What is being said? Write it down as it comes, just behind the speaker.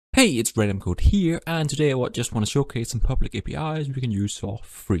Hey, it's Random Code here, and today I just want to showcase some public APIs we can use for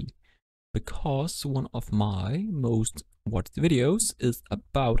free. Because one of my most watched videos is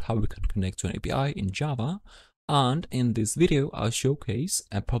about how we can connect to an API in Java, and in this video I'll showcase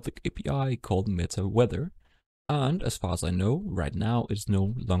a public API called Meta Weather, and as far as I know, right now it's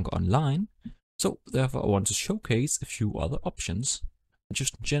no longer online, so therefore I want to showcase a few other options,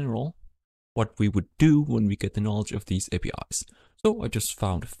 just in general, what we would do when we get the knowledge of these APIs. So I just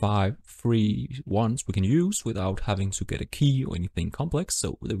found 5 free ones we can use without having to get a key or anything complex.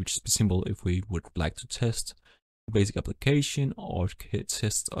 So they would just be simple if we would like to test a basic application or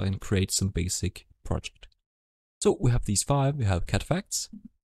test and create some basic project. So we have these 5. We have cat facts,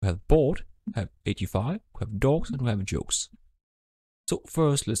 we have board, we have 85, we have dogs, and we have jokes. So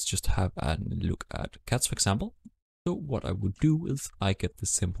first let's just have a look at cats, for example. So what I would do is I get the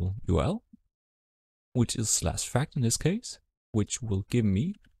simple URL, which is /fact in this case, which will give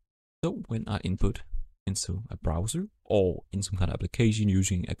me, so when I input into a browser or in some kind of application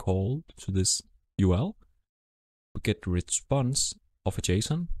using a call to this URL, we get the response of a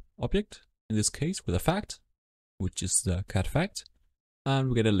JSON object, in this case with a fact, which is the cat fact, and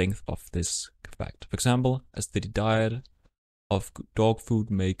we get a length of this fact. For example, a steady diet of dog food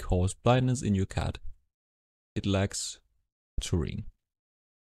may cause blindness in your cat. It lacks taurine.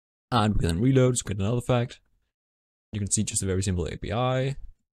 And we can reload to get another fact. You can see just a very simple API.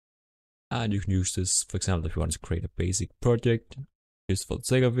 And you can use this, for example, if you want to create a basic project, just for the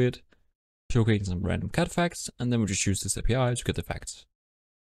sake of it, showcasing some random cat facts, and then we just use this API to get the facts.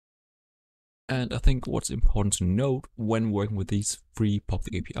 And I think what's important to note when working with these free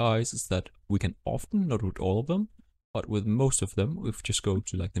public APIs is that we can often, not with all of them, but with most of them, if we just go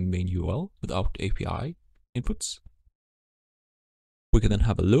to like the main URL without API inputs, we can then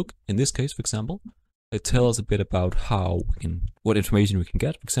have a look. In this case, for example, it tells us a bit about how we can, what information we can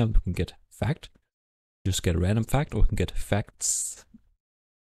get. For example, we can get fact, just get a random fact, or we can get facts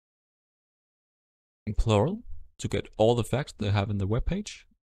in plural to get all the facts they have in the web page.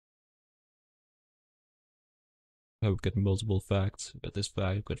 We get multiple facts, we get this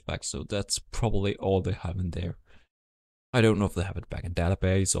fact, we get facts, so that's probably all they have in there. I don't know if they have it back in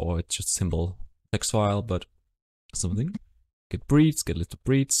database or it's just simple text file, but something. Get breeds, get a list of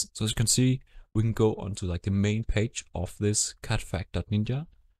breeds. So as you can see, we can go onto like the main page of this catfact.ninja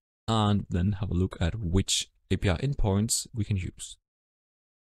and then have a look at which API endpoints we can use.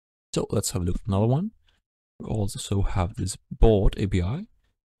 So let's have a look at another one. We also have this board API,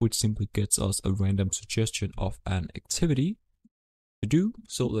 which simply gets us a random suggestion of an activity to do.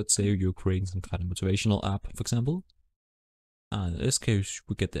 So let's say you're creating some kind of motivational app, for example. And in this case,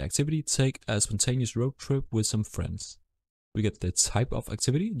 we get the activity, take a spontaneous road trip with some friends. We get the type of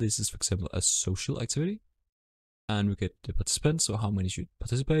activity. This is, for example, a social activity. And we get the participants, so how many should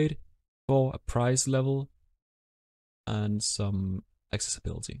participate, for a price level, and some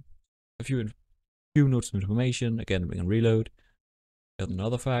accessibility. A few notes of information. Again, we can reload. Get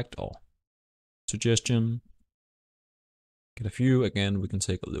another fact or suggestion. Get a few. Again, we can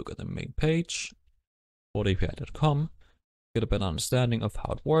take a look at the main page, boardapi.com. Get a better understanding of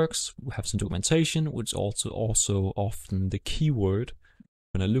how it works. We have some documentation, which is also often the keyword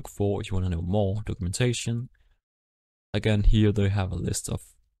when I look for if you want to know more documentation. Again, here they have a list of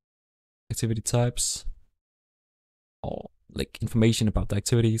activity types or like information about the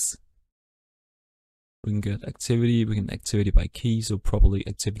activities. We can get activity, we can activity by key, so probably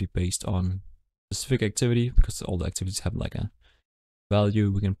activity based on specific activity, because all the activities have like a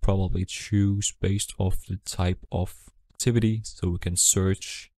value. We can probably choose based off the type of activity, so we can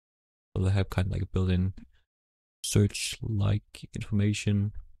search. So they have kind of like a built-in search like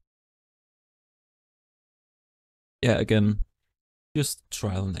information. Yeah, again, just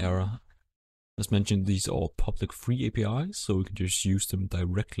trial and error. As mentioned, these are all public free APIs, so we can just use them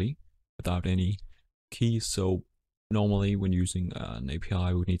directly without any keys. So normally when using an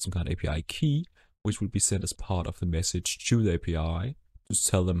API, we need some kind of API key, which would be sent as part of the message to the API to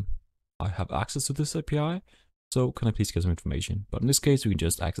tell them I have access to this API. So can I please get some information? But in this case, we can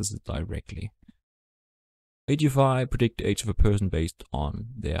just access it directly. 85, predict the age of a person based on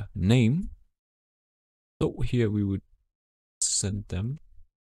their name. So here we would send them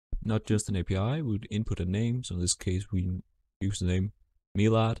not just an API, we would input a name. So in this case, we use the name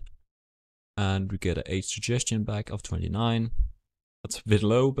Milad, and we get an age suggestion back of 29. That's a bit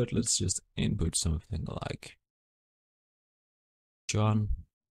low, but let's just input something like John,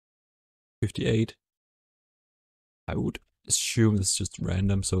 58. I would assume it's just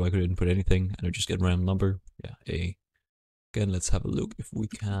random, so I could input anything and I just get a random number. Yeah, A. Again, let's have a look if we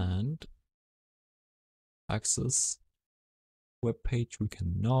can access web page, we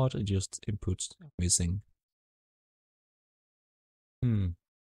cannot. It just inputs missing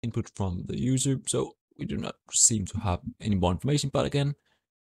input from the user, so we do not seem to have any more information. But again,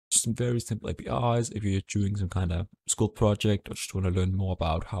 just some very simple APIs. If you're doing some kind of school project or just want to learn more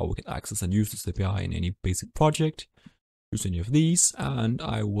about how we can access and use this API in any basic project, use any of these. And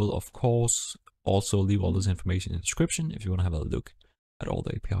I will, of course, also leave all this information in the description if you want to have a look at all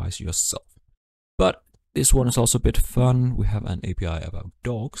the APIs yourself. But this one is also a bit fun. We have an API about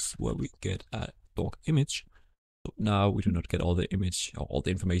dogs where we get a dog image. So now we do not get all the image or all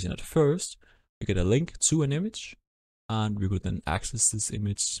the information at first. We get a link to an image, and we could then access this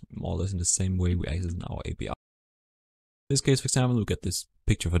image more or less in the same way we access in our API. In this case, for example, we get this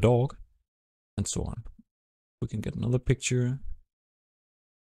picture of a dog, and so on. We can get another picture.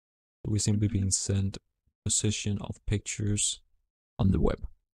 We're simply being sent position of pictures on the web,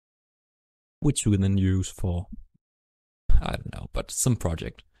 which we can then use for, I don't know, but some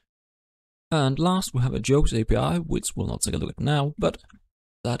project. And last, we have a jokes API, which we'll not take a look at now, but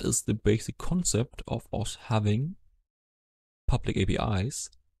that is the basic concept of us having public APIs.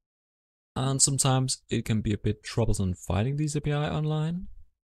 And sometimes it can be a bit troublesome finding these API online,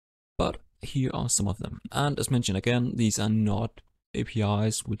 but here are some of them. And as mentioned again, these are not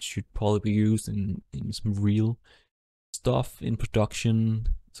APIs which should probably be used in some real stuff in production,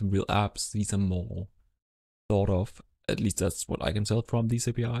 some real apps. These are more thought of, at least that's what I can tell from these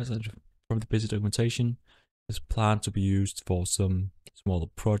APIs and from the basic documentation, is planned to be used for some smaller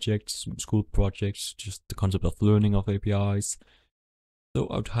projects, some school projects, just the concept of learning of APIs. So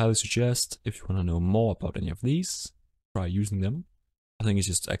I would highly suggest, if you want to know more about any of these, try using them. I think it's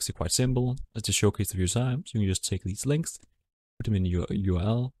just actually quite simple. As just showcased a few times, you can just take these links, put them in your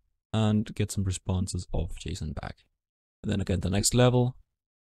URL, and get some responses of JSON back. And then again, the next level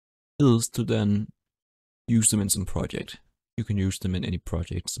is to then use them in some project. You can use them in any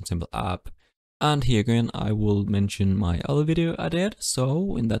project, some simple app. And here again, I will mention my other video I did.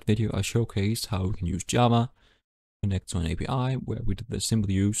 So in that video, I showcased how we can use Java, connect to an API where we did the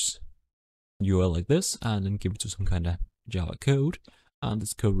simple use URL like this, and then give it to some kind of Java code. And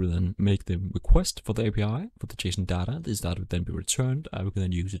this code will then make the request for the API, for the JSON data. This data would then be returned, and we can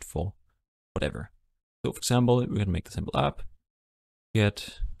then use it for whatever. So for example, we can make the simple app,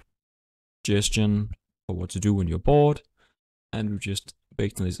 get suggestion for what to do when you're bored, and we just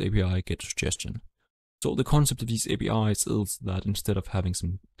based on this API get suggestion. So the concept of these APIs is that instead of having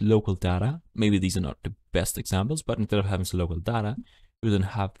some local data, maybe these are not the best examples, but instead of having some local data, we then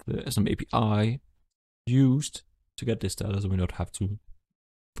have some API used to get this data, so we don't have to,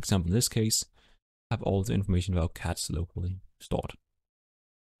 for example in this case, have all the information about cats locally stored.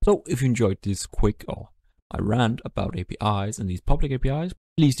 So if you enjoyed this quick or my rant about APIs and these public APIs,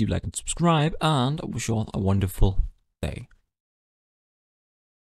 please do like and subscribe, and I wish you all a wonderful day.